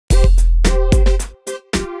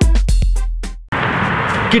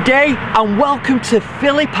G'day and welcome to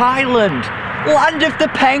Phillip Island, land of the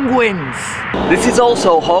penguins. This is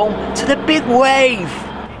also home to the big wave.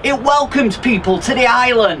 It welcomes people to the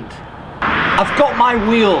island. I've got my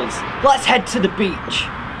wheels. Let's head to the beach.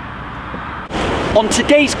 On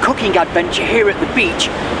today's cooking adventure here at the beach,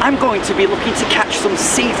 I'm going to be looking to catch some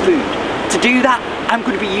seafood. To do that, I'm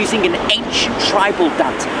going to be using an ancient tribal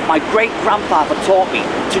dance my great-grandfather taught me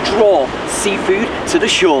to draw seafood to the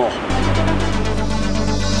shore.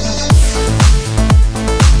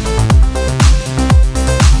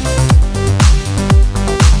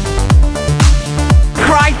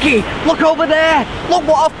 Crikey! Look over there! Look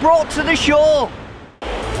what I've brought to the shore!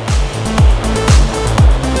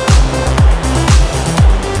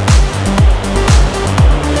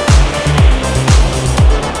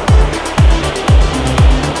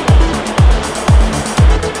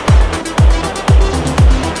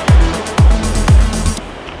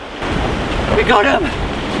 We got him!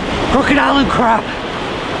 Crocodile and crab!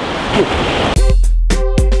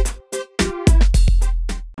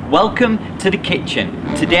 Welcome to the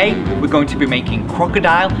kitchen. Today we're going to be making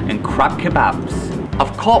crocodile and crab kebabs.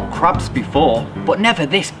 I've caught crabs before, but never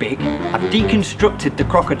this big. I've deconstructed the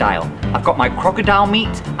crocodile. I've got my crocodile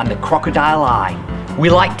meat and the crocodile eye. We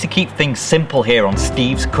like to keep things simple here on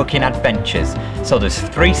Steve's Cooking Adventures, so there's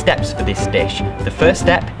 3 steps for this dish. The first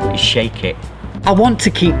step is shake it. I want to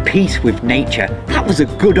keep peace with nature. That was a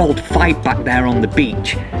good old fight back there on the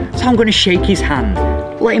beach. So I'm going to shake his hand,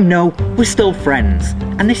 let him know we're still friends,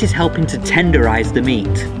 and this is helping to tenderize the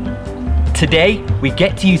meat. Today, we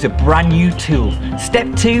get to use a brand new tool. Step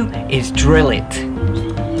 2 is drill it.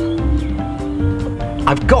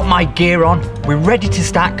 I've got my gear on. We're ready to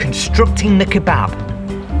start constructing the kebab.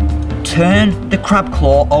 Turn the crab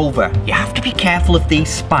claw over. You have to be careful of these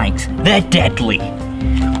spikes. They're deadly.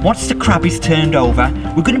 Once the crab is turned over,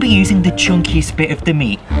 we're going to be using the chunkiest bit of the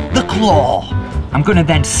meat, the claw. I'm going to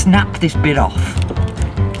then snap this bit off.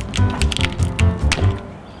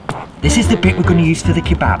 This is the bit we're going to use for the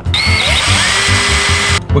kebab.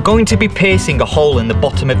 We're going to be piercing a hole in the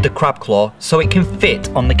bottom of the crab claw so it can fit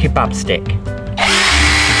on the kebab stick.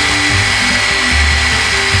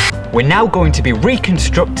 We're now going to be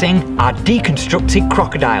reconstructing our deconstructed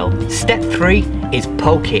crocodile. Step 3 is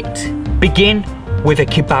poke it. Begin with a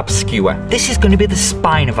kebab skewer. This is going to be the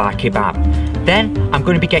spine of our kebab. Then I'm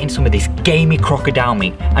going to be getting some of this gamey crocodile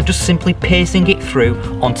meat and just simply piercing it through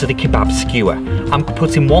onto the kebab skewer. I'm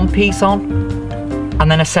putting one piece on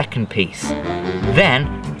and then a second piece. Then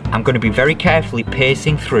I'm going to be very carefully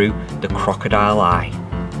piercing through the crocodile eye.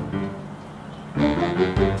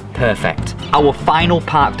 Perfect. Our final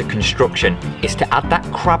part of the construction is to add that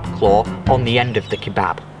crab claw on the end of the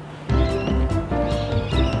kebab.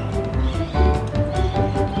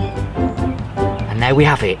 There we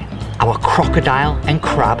have it, our crocodile and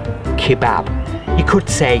crab kebab. You could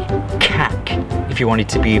say cack if you wanted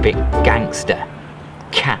to be a bit gangster.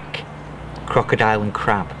 Cack, crocodile and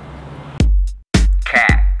crab.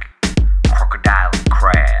 Cack, crocodile and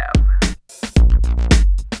crab.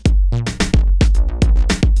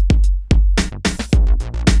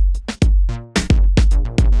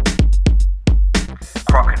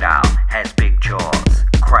 Crocodile has big jaws.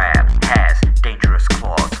 Crab has dangerous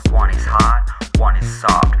claws. One is hard, one is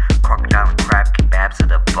soft. Crocodile and crab kebabs are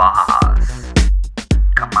the boss.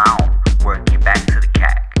 Come on, work you back to the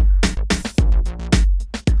cack.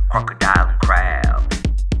 Crocodile and crab.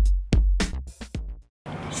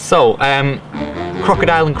 So,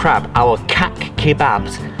 crocodile and crab, our cack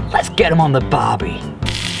kebabs. Let's get them on the barbie.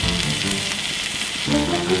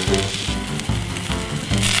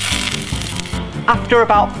 After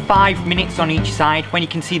about 5 minutes on each side, when you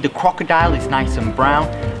can see the crocodile is nice and brown,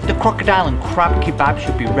 the crocodile and crab kebab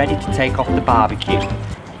should be ready to take off the barbecue.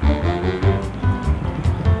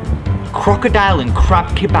 Crocodile and crab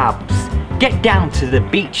kebabs. Get down to the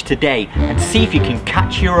beach today and see if you can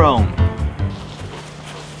catch your own.